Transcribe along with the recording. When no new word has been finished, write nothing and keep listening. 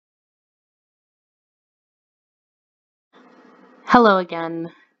Hello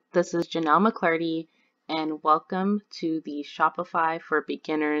again, this is Janelle McClarty and welcome to the Shopify for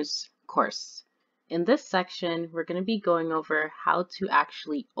Beginners course. In this section, we're going to be going over how to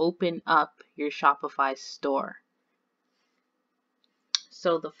actually open up your Shopify store.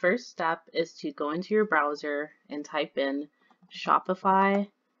 So the first step is to go into your browser and type in shopify.ca,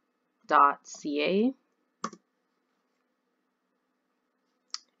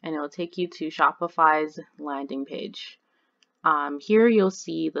 and it will take you to Shopify's landing page. Here you'll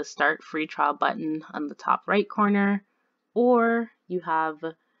see the Start Free Trial button on the top right corner, or you have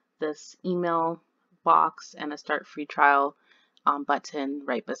this email box and a Start Free Trial button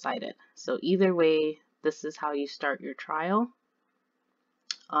right beside it. So either way, this is how you start your trial.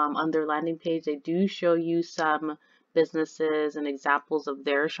 On their landing page, they do show you some businesses and examples of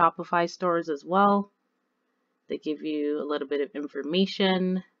their Shopify stores as well. They give you a little bit of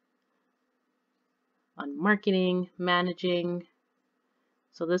information on marketing, managing.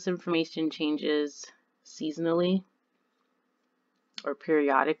 So this information changes seasonally or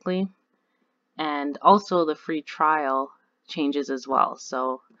periodically, and also the free trial changes as well.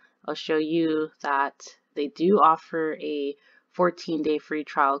 So I'll show you that they do offer a 14-day free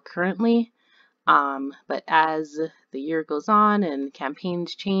trial currently, but as the year goes on and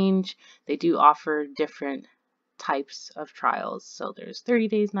campaigns change, they do offer different types of trials. So there's 30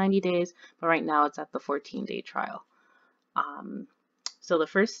 days, 90 days, but right now it's at the 14-day trial. So the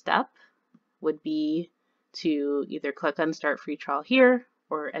first step would be to either click on Start Free Trial here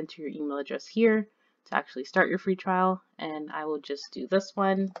or enter your email address here to actually start your free trial. And I will just do this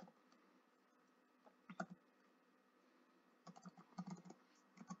one.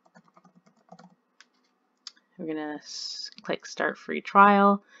 We're going to click Start Free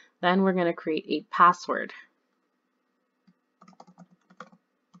Trial. Then we're going to create a password.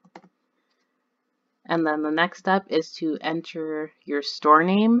 And then the next step is to enter your store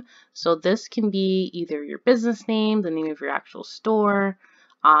name. So this can be either your business name, the name of your actual store.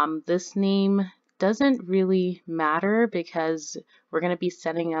 This name doesn't really matter because we're going to be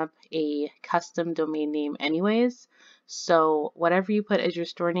setting up a custom domain name anyways. So whatever you put as your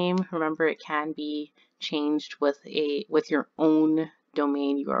store name, remember it can be changed with your own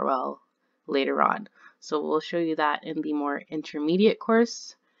domain URL later on. So we'll show you that in the more intermediate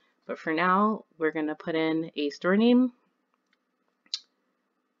course. But for now, we're going to put in a store name.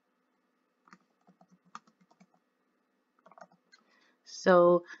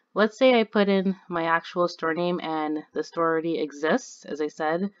 So let's say I put in my actual store name and the store already exists. As I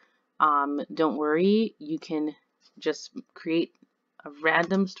said, don't worry, you can just create a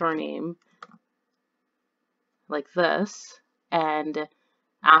random store name like this, and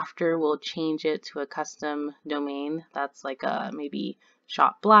after we'll change it to a custom domain that's like maybe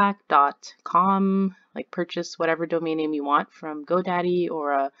shopblack.com, like purchase whatever domain name you want from GoDaddy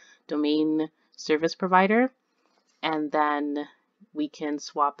or a domain service provider, and then we can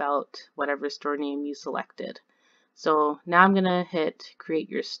swap out whatever store name you selected. So now I'm gonna hit create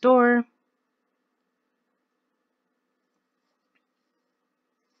your store.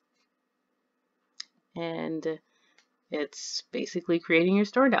 And it's basically creating your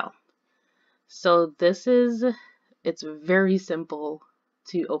store now. So it's very simple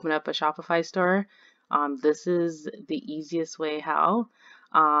to open up a Shopify store. This is the easiest way how.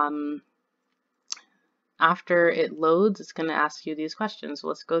 After it loads, it's going to ask you these questions. So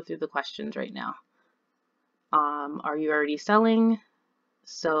let's go through the questions right now. Are you already selling?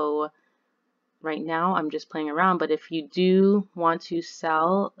 So right now I'm just playing around, but if you do want to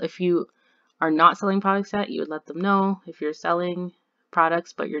sell, if you are not selling products yet, you would let them know. If you're selling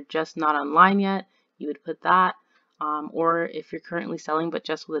products but you're just not online yet, you would put that. Or if you're currently selling but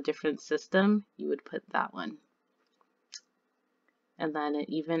just with a different system, you would put that one. And then it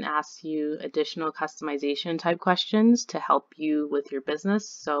even asks you additional customization type questions to help you with your business.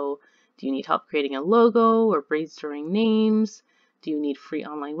 So do you need help creating a logo or brainstorming names? Do you need free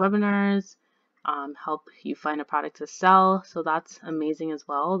online webinars? Help you find a product to sell? So that's amazing as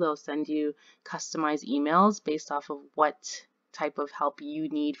well. They'll send you customized emails based off of what type of help you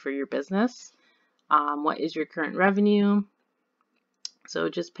need for your business. What is your current revenue? So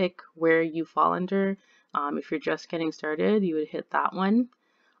just pick where you fall under. If you're just getting started, you would hit that one.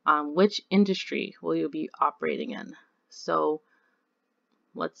 Which industry will you be operating in? So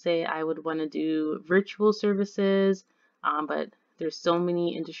let's say I would want to do virtual services, but there's so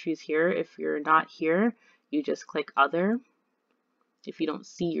many industries here. If you're not here, you just click other if you don't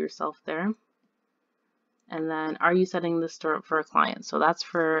see yourself there. And then, are you setting this store up for a client? So that's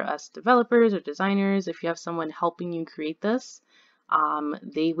for us developers or designers. If you have someone helping you create this,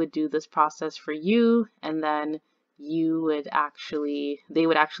 they would do this process for you, and then they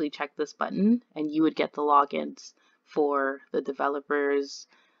would actually check this button and you would get the logins for the developers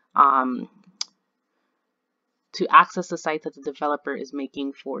to access the site that the developer is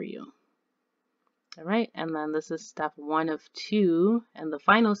making for you. All right, and then this is step 1 of 2, and the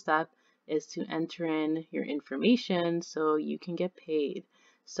final step is to enter in your information so you can get paid.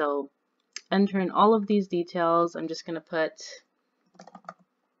 So enter in all of these details. I'm just going to put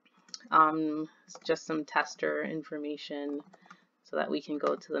just some tester information so that we can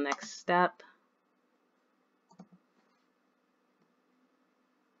go to the next step.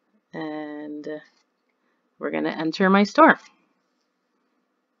 And we're going to enter my store.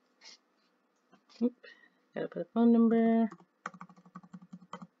 Oop, gotta put a phone number.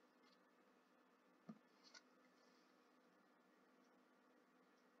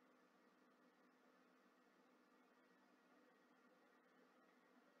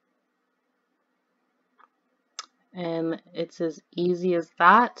 And it's as easy as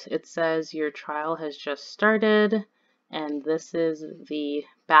that. It says your trial has just started, and this is the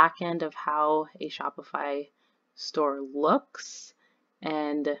back end of how a Shopify store looks.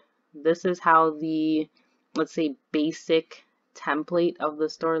 And this is how the, let's say, basic template of the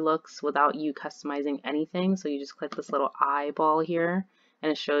store looks without you customizing anything. So you just click this little eyeball here,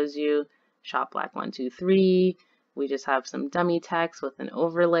 and it shows you Shop Black 123. We just have some dummy text with an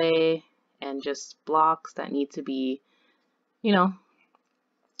overlay and just blocks that need to be, you know,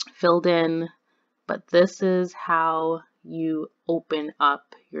 filled in. But this is how you open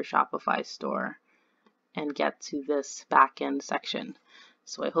up your Shopify store and get to this backend section.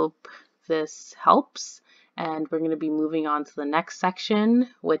 So I hope this helps, and we're going to be moving on to the next section,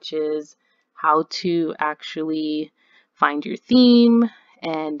 which is how to actually find your theme,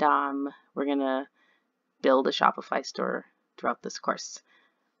 and we're going to build a Shopify store throughout this course.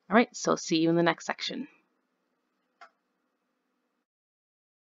 All right, so see you in the next section.